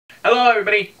Hello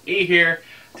everybody, E here.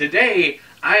 Today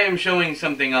I am showing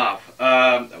something off.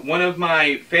 One of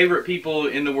my favorite people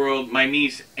in the world, my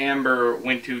niece Amber,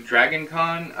 went to Dragon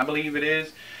Con, I believe it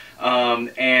is,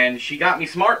 and she got me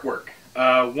some artwork.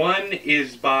 One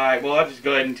is by, well, I'll just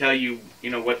go ahead and tell you,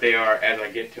 what they are as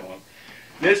I get to them.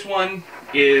 This one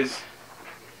is,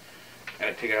 I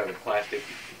gotta take it out of the plastic,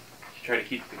 try to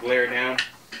keep the glare down.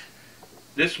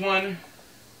 This one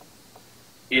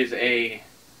is a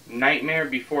Nightmare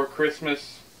Before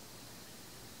Christmas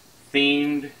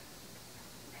themed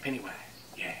Pennywise.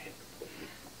 Yeah.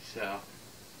 So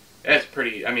that's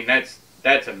pretty,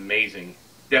 that's amazing.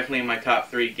 Definitely in my top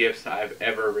 3 gifts I've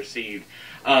ever received.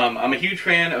 I'm a huge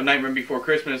fan of Nightmare Before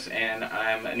Christmas, and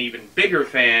I'm an even bigger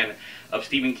fan of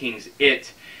Stephen King's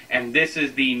It. And this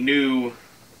is the new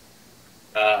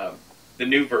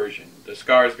version, the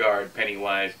Skarsgård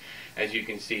Pennywise. As you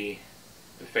can see,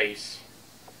 the face.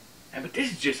 But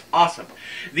this is just awesome.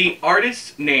 The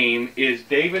artist's name is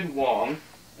David Wong,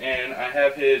 and I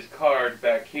have his card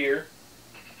back here.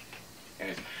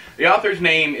 Okay. The author's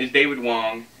name is David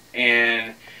Wong,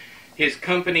 and his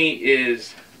company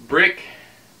is Brick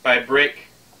by Brick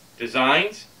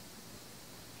Designs.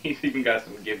 He's even got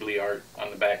some Ghibli art on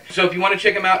the back. So if you want to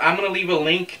check him out, I'm going to leave a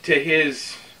link to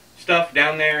his stuff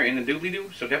down there in the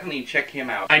doobly-doo, so definitely check him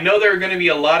out. I know there are going to be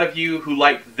a lot of you who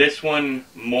like this one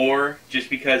more just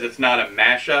because it's not a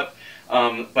mashup,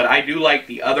 but I do like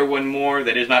the other one more.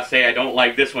 That is not to say I don't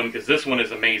like this one, because this one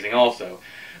is amazing also.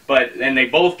 And they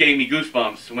both gave me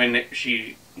goosebumps when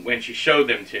she showed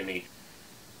them to me.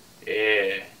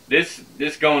 Yeah,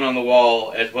 this going on the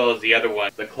wall as well as the other one.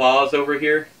 The claws over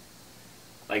here,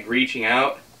 like reaching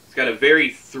out, it's got a very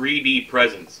 3D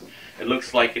presence. It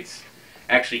looks like it's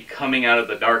actually coming out of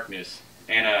the darkness,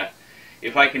 and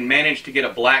if I can manage to get a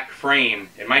black frame,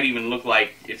 it might even look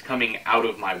like it's coming out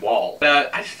of my wall.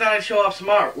 I just thought I'd show off some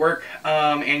artwork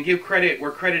and give credit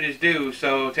where credit is due.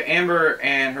 So to Amber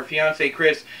and her fiance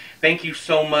Chris, thank you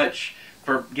so much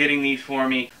for getting these for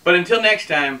me. But until next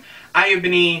time, I have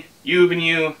been E, you have been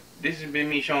you. This has been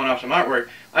me showing off some artwork.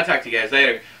 I'll talk to you guys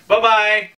later. Bye bye.